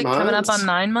guess 8 like coming up months. on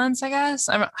 9 months, I guess.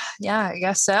 I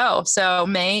guess so. So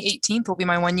May 18th will be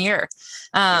my 1 year.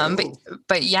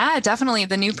 But yeah, definitely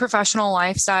the new professional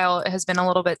lifestyle has been a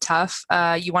little bit tough.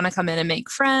 You want to come in and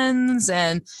make friends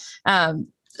and,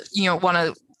 want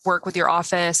to work with your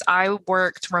office. I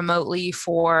worked remotely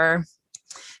for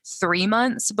 3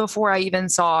 months before I even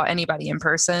saw anybody in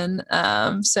person.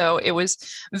 So it was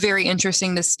very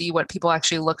interesting to see what people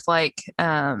actually looked like,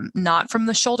 not from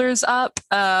the shoulders up,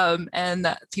 and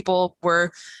that people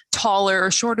were taller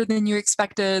or shorter than you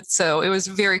expected. So it was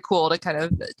very cool to kind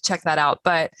of check that out.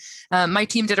 But my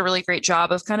team did a really great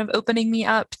job of kind of opening me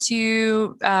up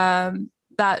to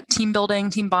that team building,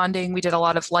 team bonding. We did a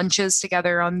lot of lunches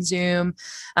together on Zoom.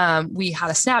 We had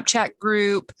a Snapchat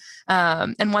group.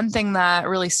 And one thing that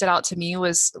really stood out to me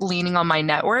was leaning on my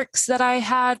networks that I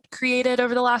had created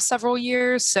over the last several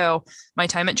years. So my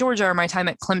time at Georgia or my time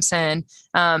at Clemson,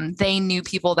 they knew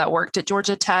people that worked at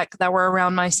Georgia Tech that were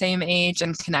around my same age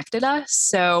and connected us.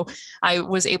 So I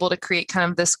was able to create kind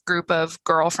of this group of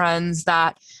girlfriends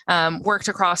that worked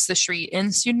across the street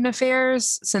in student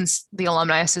affairs, since the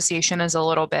Alumni Association is a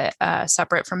little bit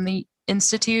separate from the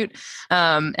Institute.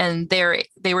 And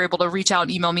they were able to reach out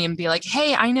and email me and be like,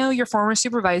 hey, I know your former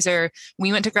supervisor.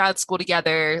 We went to grad school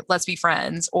together. Let's be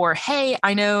friends. Or, hey,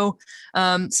 I know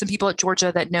some people at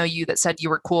Georgia that know you that said you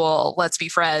were cool. Let's be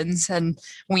friends. And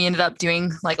we ended up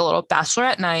doing like a little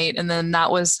bachelorette night. And then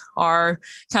that was our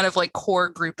kind of like core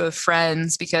group of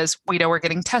friends, because we know we're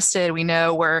getting tested. We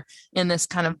know we're in this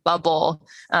kind of bubble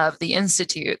of the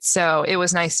Institute. So it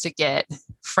was nice to get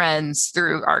friends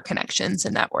through our connections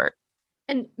and network.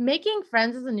 And making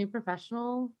friends as a new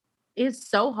professional is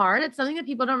so hard. It's something that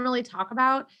people don't really talk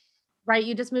about, right?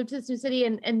 You just moved to this new city,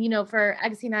 and for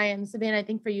Agassy and I and Savannah, I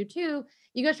think for you too,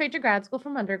 you go straight to grad school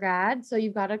from undergrad. So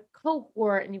you've got a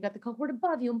cohort, and you've got the cohort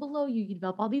above you and below you. You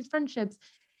develop all these friendships,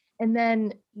 and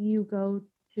then you go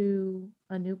to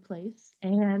a new place,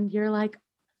 and you're like,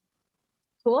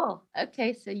 cool.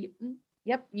 Okay, so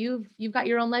you've got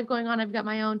your own life going on. I've got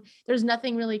my own. There's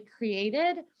nothing really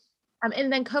created.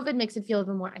 And then COVID makes it feel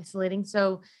even more isolating.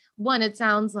 So one, it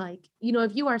sounds like,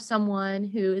 if you are someone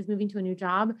who is moving to a new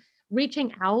job,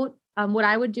 reaching out, what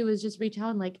I would do is just reach out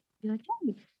and be like,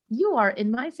 hey, you are in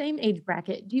my same age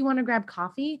bracket. Do you want to grab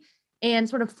coffee? And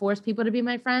sort of force people to be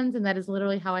my friends. And that is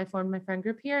literally how I formed my friend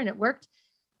group here, and it worked.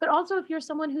 But also, if you're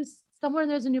someone who's somewhere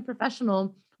and there's a new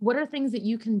professional, what are things that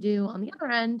you can do on the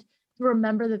other end to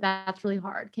remember that that's really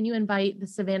hard? Can you invite the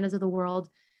Savannahs of the world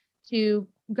to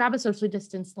grab a socially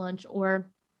distanced lunch, or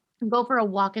go for a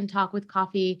walk and talk with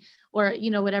coffee, or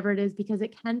whatever it is, because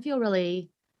it can feel really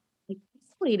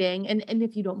isolating. And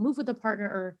if you don't move with a partner,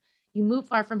 or you move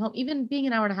far from home, even being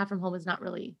an hour and a half from home is not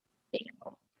really being at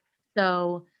home.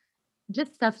 So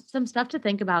just some stuff to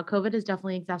think about. COVID has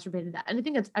definitely exacerbated that, and I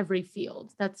think that's every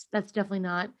field. That's definitely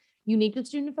not unique to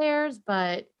student affairs,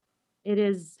 but it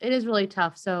is really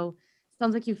tough. So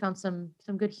sounds like you found some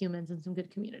good humans and some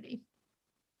good community.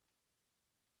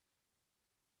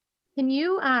 Can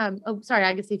you, sorry,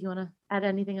 Agassy, if you want to add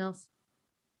anything else.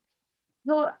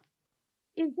 So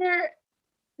is there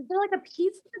like a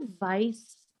piece of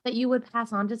advice that you would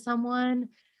pass on to someone,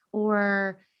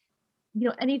 or,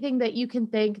 anything that you can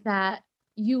think that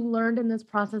you learned in this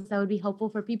process that would be helpful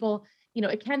for people?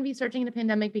 It can be searching in a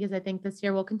pandemic, because I think this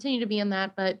year will continue to be in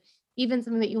that, but even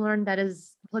something that you learned that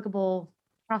is applicable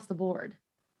across the board?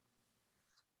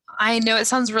 I know it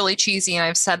sounds really cheesy, and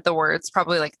I've said the words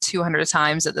probably like 200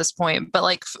 times at this point, but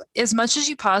like as much as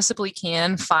you possibly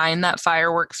can, find that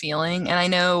firework feeling. And I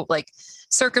know like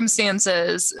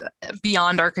circumstances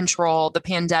beyond our control, the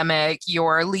pandemic,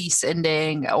 your lease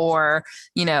ending, or,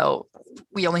 you know,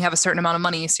 we only have a certain amount of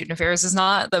money. Student affairs is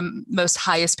not the most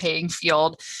highest paying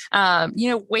field.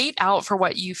 Wait out for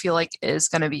what you feel like is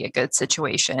going to be a good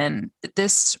situation.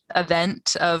 This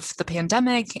event of the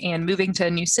pandemic and moving to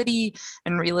a new city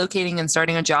and relocating and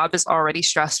starting a job is already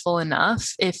stressful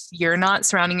enough. If you're not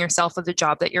surrounding yourself with a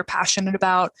job that you're passionate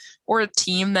about, or a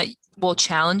team that will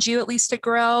challenge you at least to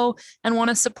grow and want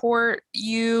to support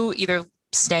you, either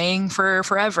staying for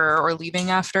forever or leaving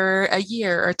after a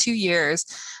year or 2 years,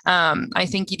 I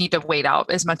think you need to wait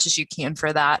out as much as you can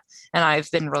for that. And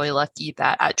I've been really lucky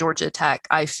that at Georgia Tech,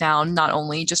 I found not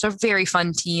only just a very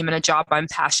fun team and a job I'm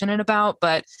passionate about,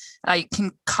 but I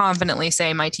can confidently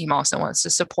say my team also wants to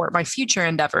support my future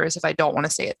endeavors if I don't want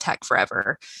to stay at Tech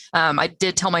forever. I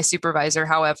did tell my supervisor,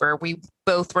 however, we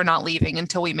both were not leaving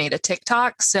until we made a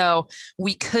TikTok. So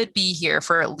we could be here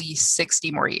for at least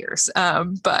 60 more years.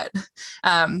 But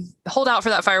hold out for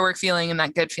that firework feeling and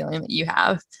that good feeling that you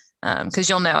have, because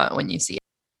you'll know it when you see it.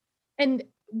 And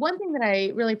one thing that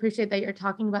I really appreciate that you're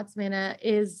talking about, Savannah,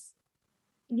 is,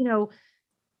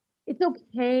 it's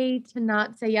okay to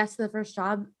not say yes to the first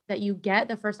job that you get,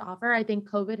 the first offer. I think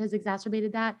COVID has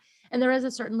exacerbated that. And there is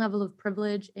a certain level of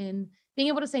privilege in being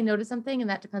able to say no to something. And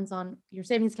that depends on your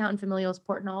savings account and familial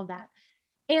support and all of that.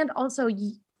 And also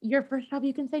your first job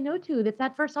you can say no to. If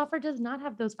that first offer does not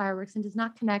have those fireworks and does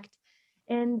not connect,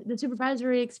 and the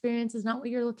supervisory experience is not what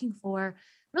you're looking for,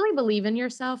 really believe in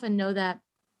yourself and know that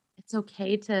it's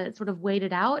okay to sort of wait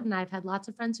it out. And I've had lots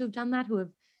of friends who have done that, who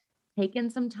have taken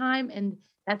some time, and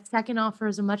that second offer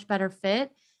is a much better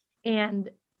fit. And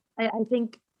I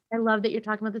think I love that you're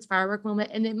talking about this firework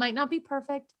moment, and it might not be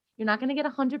perfect. You're not going to get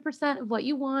 100% of what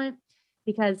you want,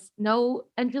 because no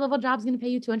entry-level job is going to pay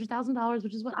you $200,000,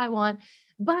 which is what I want.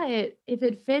 But if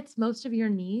it fits most of your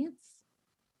needs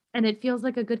and it feels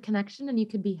like a good connection and you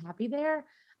could be happy there,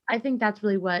 I think that's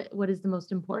really what is the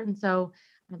most important. So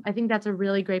I think that's a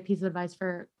really great piece of advice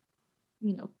for,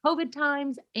 COVID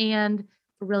times and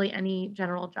for really any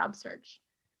general job search.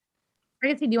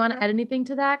 Agassy, do you want to add anything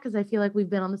to that? Because I feel like we've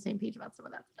been on the same page about some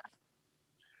of that stuff.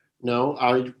 No,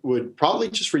 I would probably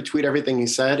just retweet everything you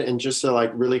said, and just to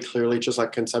like really clearly just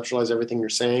like conceptualize everything you're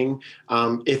saying.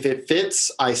 If it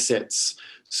fits, I sits.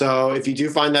 So if you do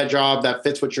find that job that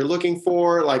fits what you're looking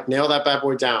for, like nail that bad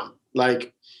boy down.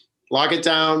 Like lock it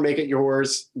down, make it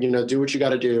yours, do what you got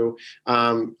to do.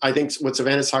 I think what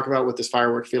Savannah's talking about with this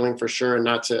firework feeling for sure, and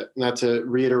not to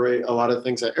reiterate a lot of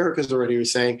things that Erica's already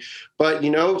was saying, but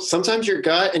sometimes your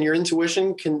gut and your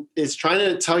intuition is trying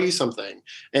to tell you something.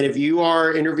 And if you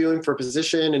are interviewing for a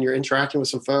position and you're interacting with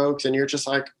some folks and you're just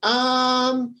like,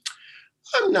 I'm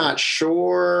not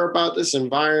sure about this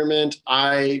environment,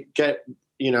 I get,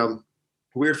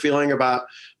 weird feeling about,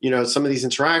 some of these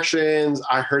interactions.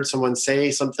 I heard someone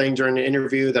say something during the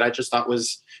interview that I just thought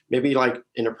was maybe like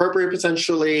inappropriate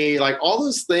potentially. Like all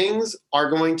those things are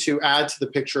going to add to the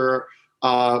picture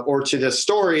or to the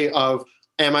story of,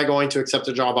 am I going to accept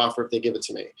a job offer if they give it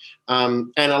to me?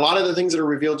 And a lot of the things that are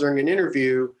revealed during an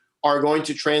interview are going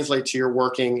to translate to your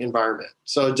working environment.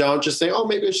 So don't just say, oh,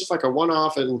 maybe it's just like a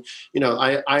one-off. And,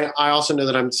 I also know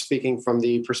that I'm speaking from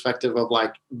the perspective of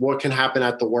like what can happen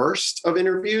at the worst of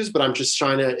interviews, but I'm just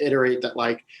trying to iterate that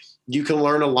like you can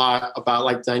learn a lot about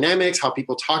like dynamics, how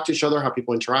people talk to each other, how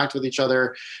people interact with each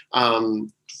other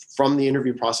from the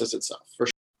interview process itself. For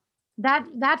sure.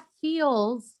 That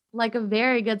feels like a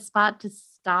very good spot to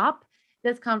stop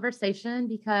this conversation,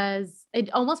 because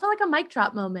it almost felt like a mic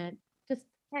drop moment.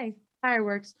 Hey,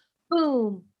 fireworks,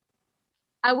 boom.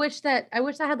 I wish I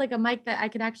had like a mic that I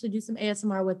could actually do some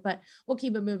ASMR with, but we'll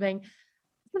keep it moving.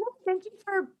 So thank you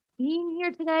for being here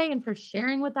today and for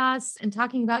sharing with us and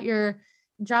talking about your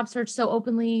job search so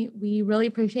openly. We really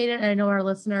appreciate it. And I know our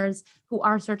listeners who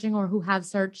are searching or who have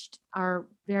searched are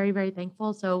very, very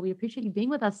thankful. So we appreciate you being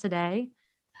with us today.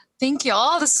 Thank you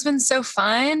all. This has been so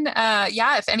fun.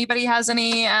 If anybody has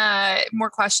any more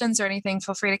questions or anything,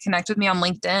 feel free to connect with me on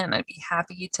LinkedIn. I'd be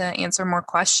happy to answer more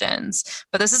questions.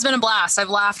 But this has been a blast. I've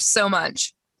laughed so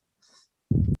much.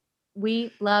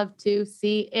 We love to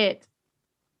see it.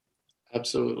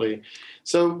 Absolutely.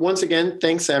 So once again,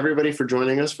 thanks to everybody for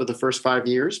joining us for the first 5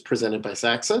 years, presented by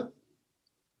Saxa.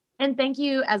 And thank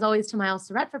you, as always, to Miles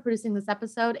Surratt for producing this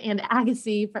episode and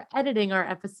Agassy for editing our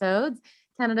episodes.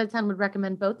 10 out of 10 would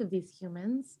recommend both of these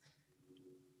humans.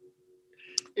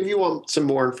 if you want some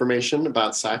more information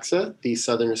about SACSA, the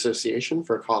Southern Association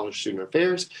for College Student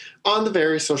Affairs, on the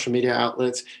various social media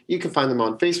outlets, you can find them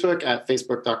on Facebook at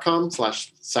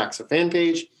facebook.com/SACSA fan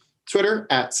page, Twitter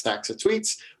at SACSA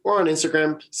tweets, or on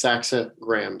Instagram, SACSA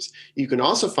grams. You can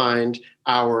also find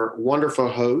our wonderful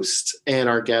host and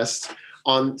our guests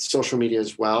on social media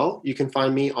as well. You can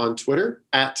find me on Twitter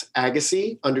at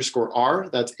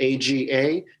Agassy_R. That's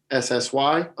AGASSY_R.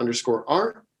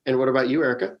 And what about you,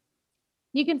 Erica?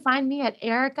 You can find me at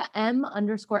Erica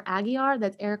M_Aguiar.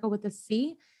 That's Erica with a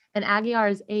C. And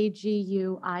Aguiar is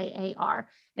AGUIAR.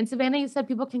 And Savannah, you said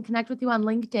people can connect with you on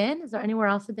LinkedIn. Is there anywhere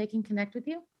else that they can connect with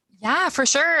you? Yeah, for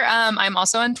sure. I'm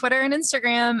also on Twitter and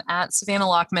Instagram at Savannah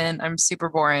Lockman. I'm super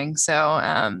boring. So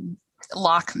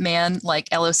Lockman, like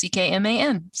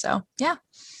LOCKMAN. So yeah.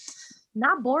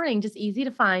 Not boring, just easy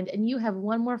to find. And you have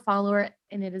one more follower,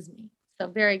 and it is me. So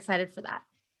very excited for that.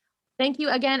 Thank you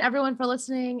again, everyone, for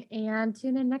listening, and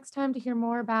tune in next time to hear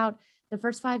more about the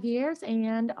first 5 years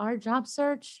and our job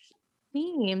search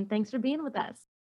theme. Thanks for being with us.